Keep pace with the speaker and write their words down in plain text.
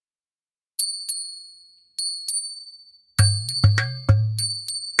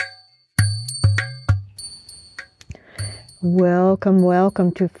Welcome,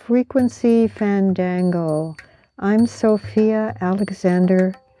 welcome to Frequency Fandango. I'm Sophia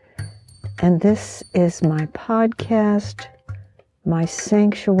Alexander, and this is my podcast, my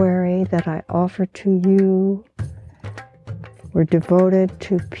sanctuary that I offer to you. We're devoted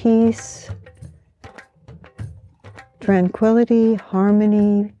to peace, tranquility,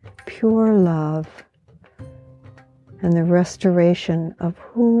 harmony, pure love, and the restoration of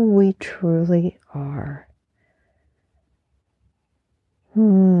who we truly are.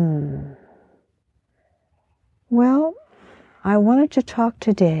 Well, I wanted to talk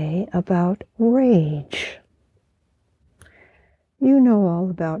today about rage. You know all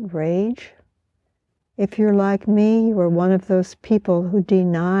about rage. If you're like me, you are one of those people who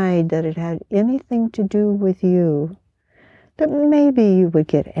denied that it had anything to do with you. That maybe you would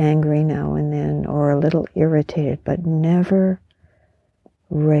get angry now and then or a little irritated, but never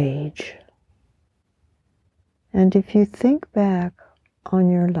rage. And if you think back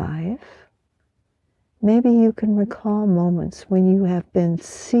on your life, maybe you can recall moments when you have been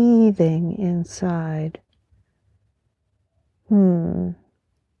seething inside. Well,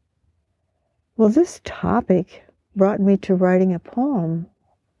 this topic brought me to writing a poem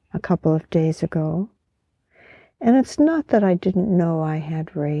a couple of days ago. And it's not that I didn't know I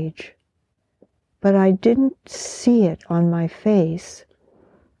had rage, but I didn't see it on my face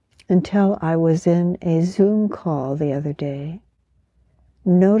until I was in a Zoom call the other day,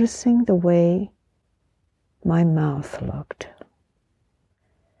 noticing the way my mouth looked.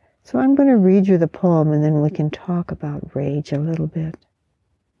 So I'm going to read you the poem and then we can talk about rage a little bit.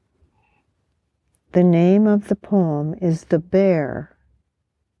 The name of the poem is The Bear.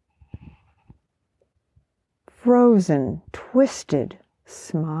 Frozen, twisted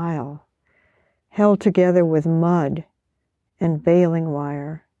smile, held together with mud and baling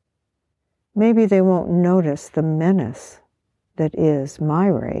wire. Maybe they won't notice the menace that is my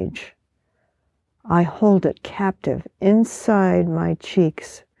rage. I hold it captive inside my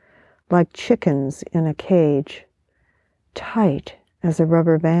cheeks like chickens in a cage, tight as a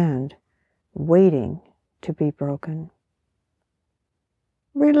rubber band, waiting to be broken.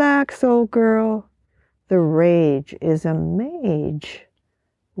 Relax, old girl. The rage is a mage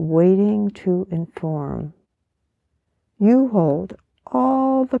waiting to inform. You hold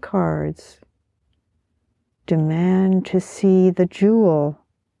all the cards. Demand to see the jewel.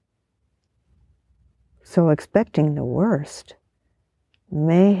 So expecting the worst,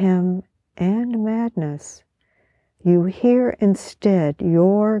 mayhem and madness, you hear instead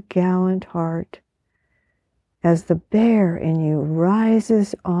your gallant heart as the bear in you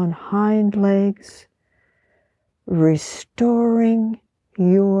rises on hind legs, restoring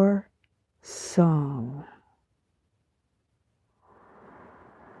your song.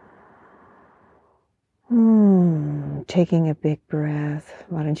 Taking a big breath.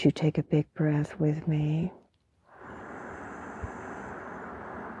 Why don't you take a big breath with me?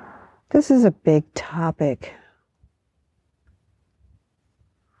 This is a big topic.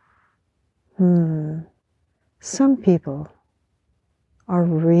 Some people are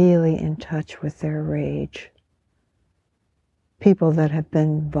really in touch with their rage. People that have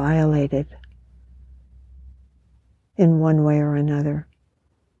been violated in one way or another.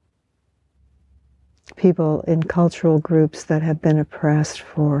 People in cultural groups that have been oppressed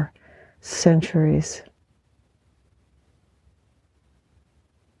for centuries.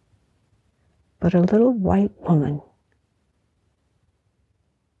 But a little white woman,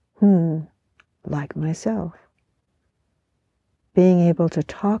 like myself, being able to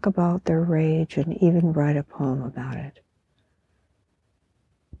talk about their rage and even write a poem about it.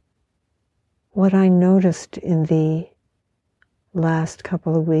 What I noticed in the last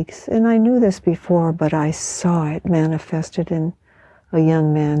couple of weeks, and I knew this before, but I saw it manifested in a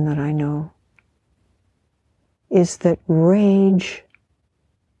young man that I know, is that rage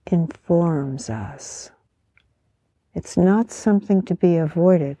informs us. It's not something to be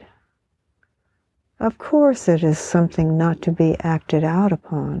avoided. Of course, it is something not to be acted out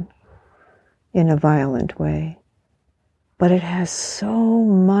upon in a violent way. But it has so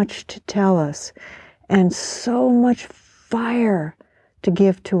much to tell us and so much fire to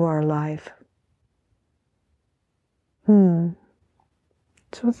give to our life. So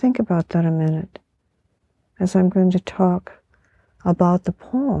think about that a minute as I'm going to talk about the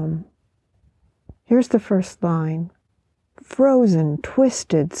poem. Here's the first line. Frozen,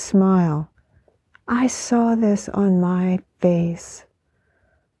 twisted smile. I saw this on my face.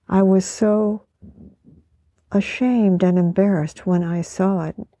 I was so ashamed and embarrassed when I saw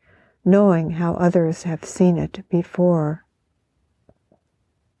it, knowing how others have seen it before.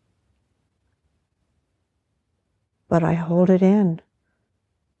 but I hold it in.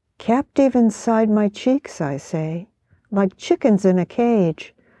 Captive inside my cheeks, I say, like chickens in a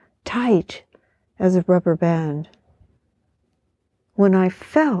cage, tight as a rubber band. When I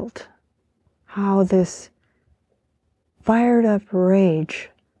felt how this fired up rage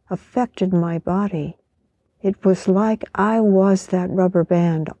affected my body, it was like I was that rubber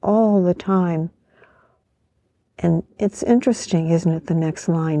band all the time. And it's interesting, isn't it, the next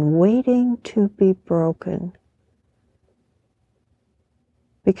line, waiting to be broken.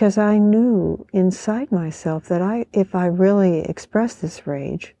 Because I knew inside myself that if I really expressed this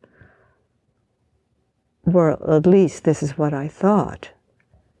rage, or at least this is what I thought,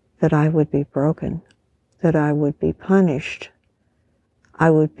 that I would be broken, that I would be punished, I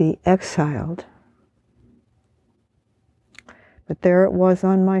would be exiled. But there it was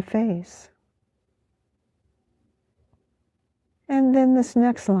on my face. And then this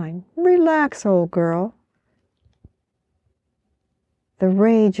next line, relax, old girl. The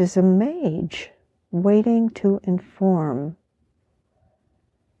rage is a mage waiting to inform.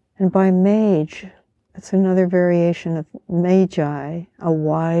 And by mage, it's another variation of magi, a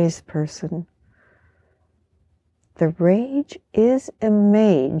wise person. The rage is a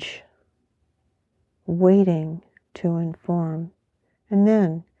mage waiting to inform. And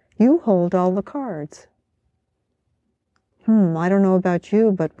then you hold all the cards. I don't know about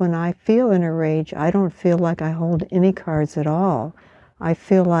you, but when I feel in a rage, I don't feel like I hold any cards at all. I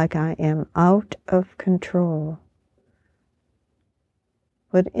feel like I am out of control.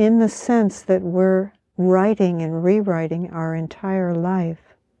 But in the sense that we're writing and rewriting our entire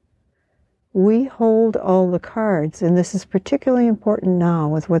life, we hold all the cards, and this is particularly important now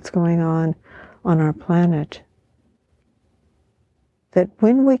with what's going on our planet. That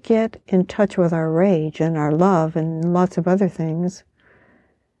when we get in touch with our rage and our love and lots of other things,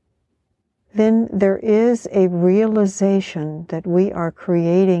 then there is a realization that we are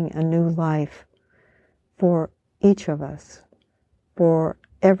creating a new life for each of us, for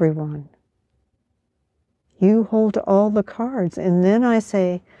everyone. You hold all the cards, and then I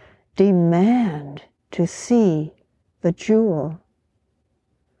say, demand to see the jewel.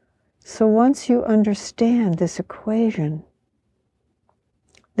 So once you understand this equation,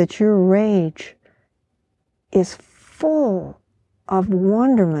 that your rage is full of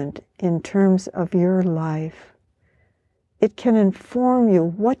wonderment in terms of your life. It can inform you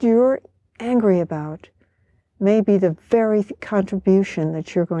what you're angry about may be the very contribution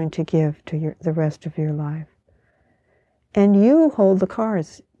that you're going to give to the rest of your life. And you hold the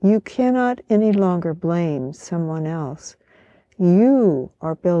cards. You cannot any longer blame someone else. You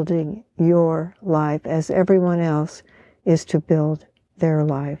are building your life as everyone else is to build their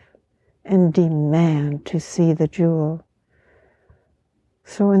life, and demand to see the jewel.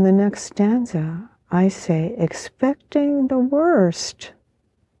 So in the next stanza, I say, expecting the worst.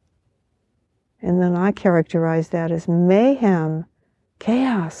 And then I characterize that as mayhem,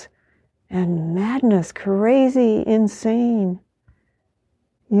 chaos, and madness, crazy, insane.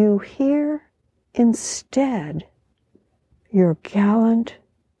 You hear instead your gallant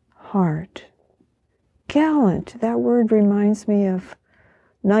heart. Gallant, that word reminds me of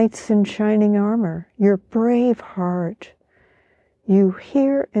knights in shining armor, your brave heart. You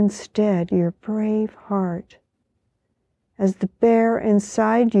hear instead your brave heart as the bear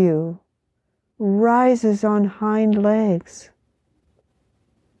inside you rises on hind legs.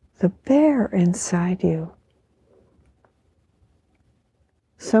 The bear inside you.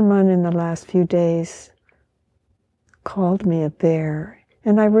 Someone in the last few days called me a bear,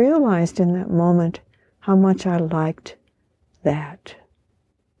 and I realized in that moment how much I liked that.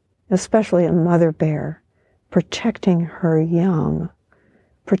 Especially a mother bear, protecting her young,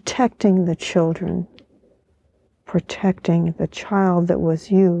 protecting the children, protecting the child that was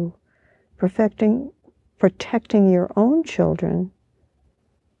you, protecting your own children.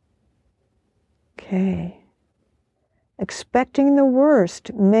 Okay. Expecting the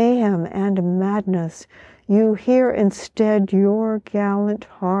worst, mayhem and madness, you hear instead your gallant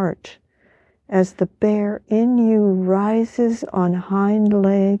heart as the bear in you rises on hind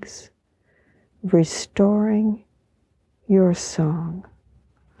legs, restoring your song.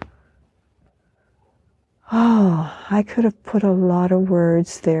 Oh, I could have put a lot of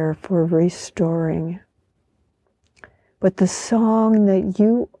words there for restoring. But the song that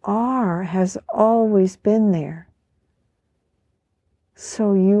you are has always been there.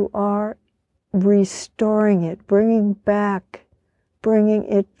 So you are restoring it, bringing it back,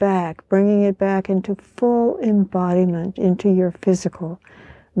 bringing it back into full embodiment, into your physical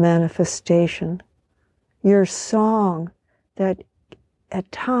manifestation. Your song that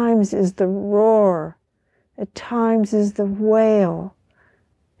at times is the roar, At times is the wail.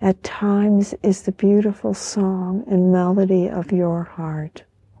 At times is the beautiful song and melody of your heart.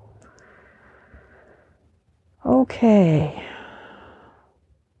 Okay.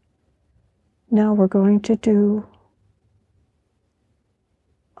 Now we're going to do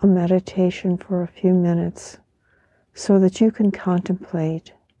a meditation for a few minutes so that you can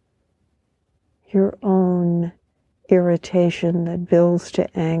contemplate your own irritation that builds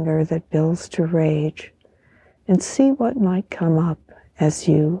to anger, that builds to rage, and see what might come up as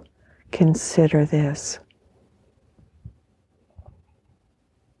you consider this.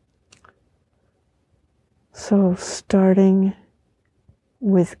 So, starting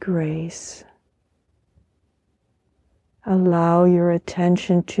with grace, allow your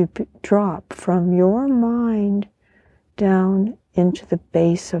attention to drop from your mind down into the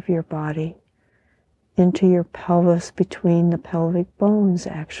base of your body, into your pelvis, between the pelvic bones,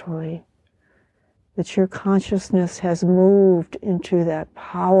 actually. That your consciousness has moved into that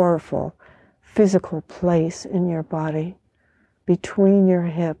powerful physical place in your body, between your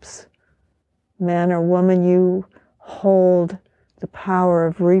hips. Man or woman, you hold the power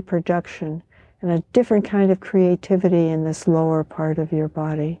of reproduction and a different kind of creativity in this lower part of your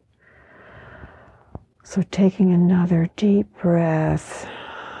body. So taking another deep breath.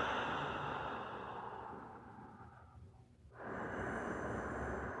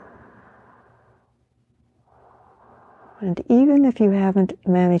 And even if you haven't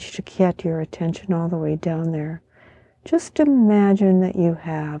managed to get your attention all the way down there, just imagine that you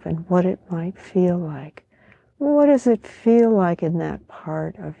have and what it might feel like. What does it feel like in that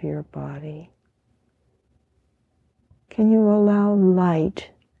part of your body? Can you allow light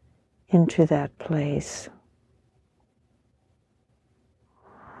into that place?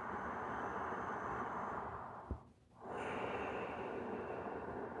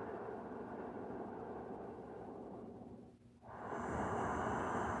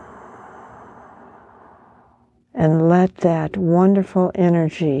 And let that wonderful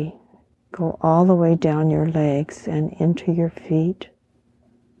energy go all the way down your legs and into your feet.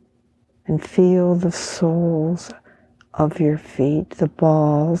 And feel the soles of your feet, the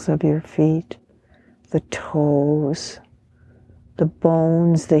balls of your feet, the toes, the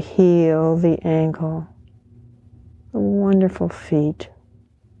bones, the heel, the ankle, the wonderful feet.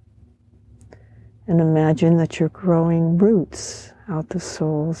 And imagine that you're growing roots out the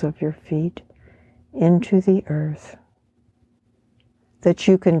soles of your feet into the earth, that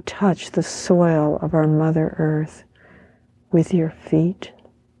you can touch the soil of our Mother Earth with your feet,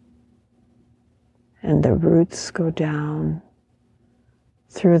 and the roots go down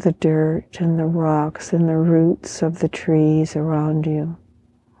through the dirt and the rocks and the roots of the trees around you.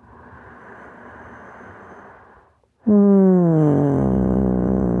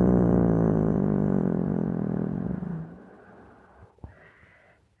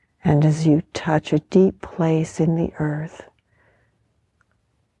 And as you touch a deep place in the earth,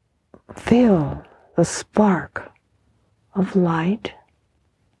 feel the spark of light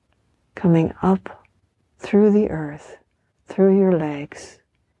coming up through the earth, through your legs,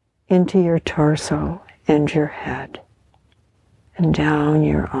 into your torso and your head, and down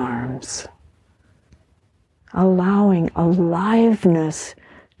your arms, allowing aliveness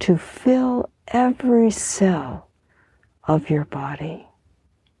to fill every cell of your body.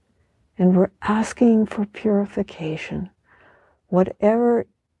 And we're asking for purification. Whatever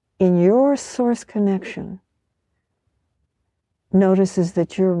in your source connection notices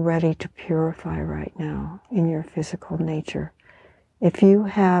that you're ready to purify right now in your physical nature. If you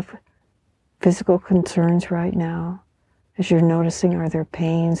have physical concerns right now, as you're noticing, are there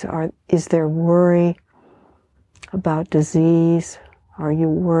pains? Is there worry about disease? Are you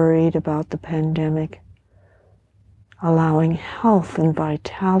worried about the pandemic? Allowing health and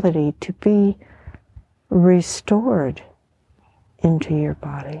vitality to be restored into your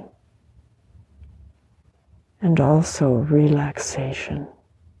body. And also relaxation.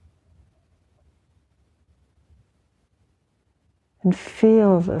 And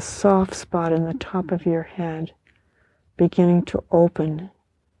feel the soft spot in the top of your head beginning to open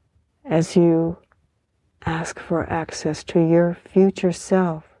as you ask for access to your future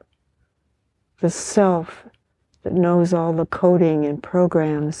self, the self that knows all the coding and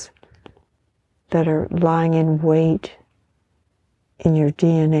programs that are lying in wait in your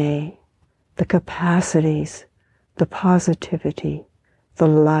DNA, the capacities, the positivity, the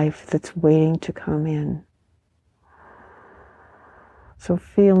life that's waiting to come in. So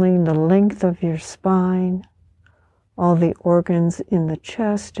feeling the length of your spine, all the organs in the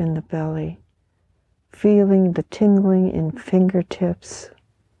chest and the belly, feeling the tingling in fingertips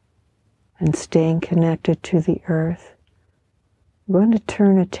and staying connected to the earth, I'm going to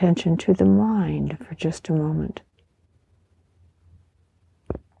turn attention to the mind for just a moment.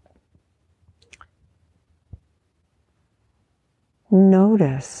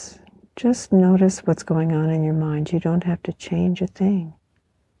 Notice, just notice what's going on in your mind. You don't have to change a thing.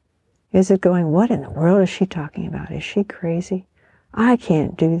 Is it going, what in the world is she talking about? Is she crazy? I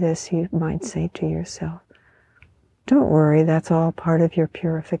can't do this, you might say to yourself. Don't worry, that's all part of your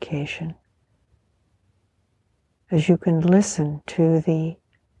purification. As you can listen to the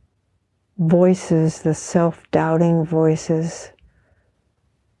voices, the self-doubting voices,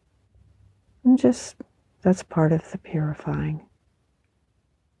 and just, that's part of the purifying.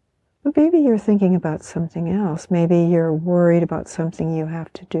 But maybe you're thinking about something else. Maybe you're worried about something you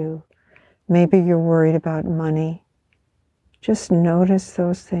have to do. Maybe you're worried about money. Just notice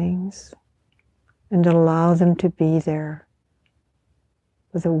those things and allow them to be there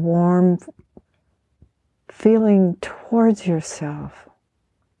with a warm feeling towards yourself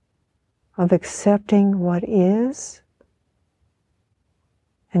of accepting what is.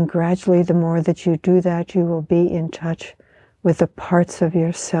 And gradually, the more that you do that, you will be in touch with the parts of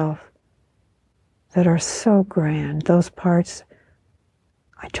yourself that are so grand. Those parts,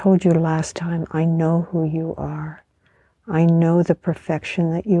 I told you last time, I know who you are. I know the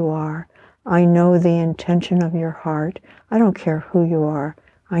perfection that you are. I know the intention of your heart. I don't care who you are.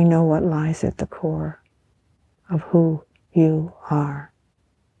 I know what lies at the core of who you are.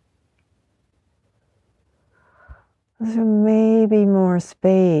 So maybe more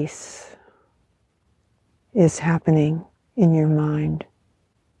space is happening in your mind,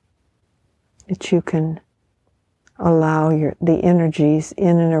 that you can allow the energies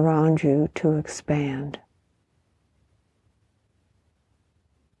in and around you to expand.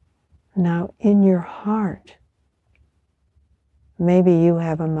 Now, in your heart, maybe you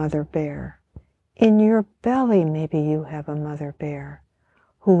have a mother bear. In your belly, maybe you have a mother bear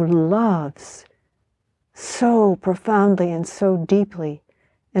who loves so profoundly and so deeply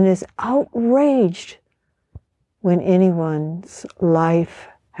and is outraged when anyone's life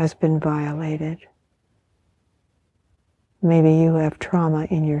has been violated. Maybe you have trauma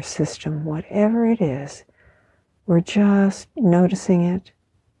in your system. Whatever it is, we're just noticing it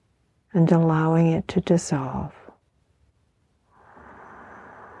and allowing it to dissolve.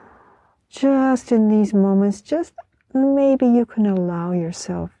 Just in these moments, just maybe you can allow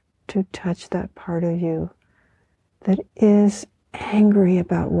yourself to touch that part of you that is angry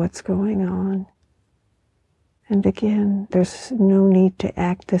about what's going on. And again, there's no need to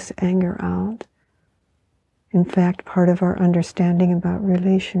act this anger out. In fact, part of our understanding about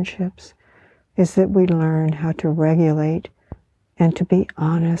relationships is that we learn how to regulate and to be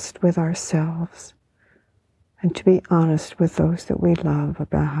honest with ourselves and to be honest with those that we love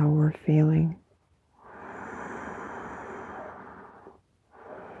about how we're feeling.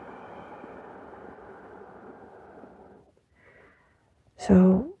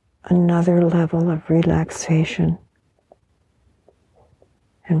 So, another level of relaxation.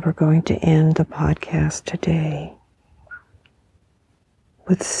 And we're going to end the podcast today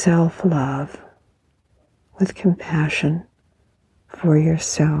with self-love, with compassion for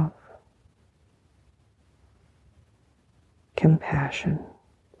yourself. Compassion.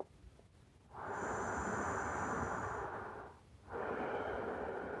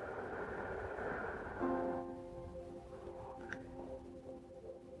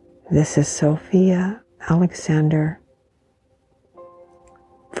 This is Sophia Alexander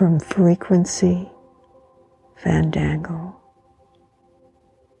from Frequency Fandango.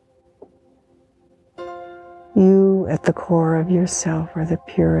 You at the core of yourself are the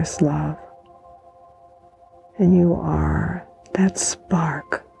purest love, and you are that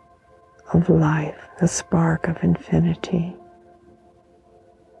spark of life, the spark of infinity.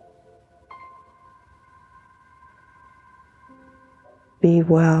 Be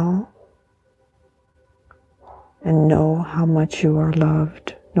well and know how much you are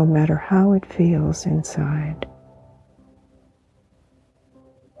loved, no matter how it feels inside.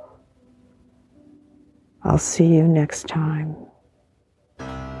 I'll see you next time.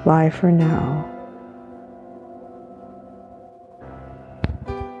 Bye for now.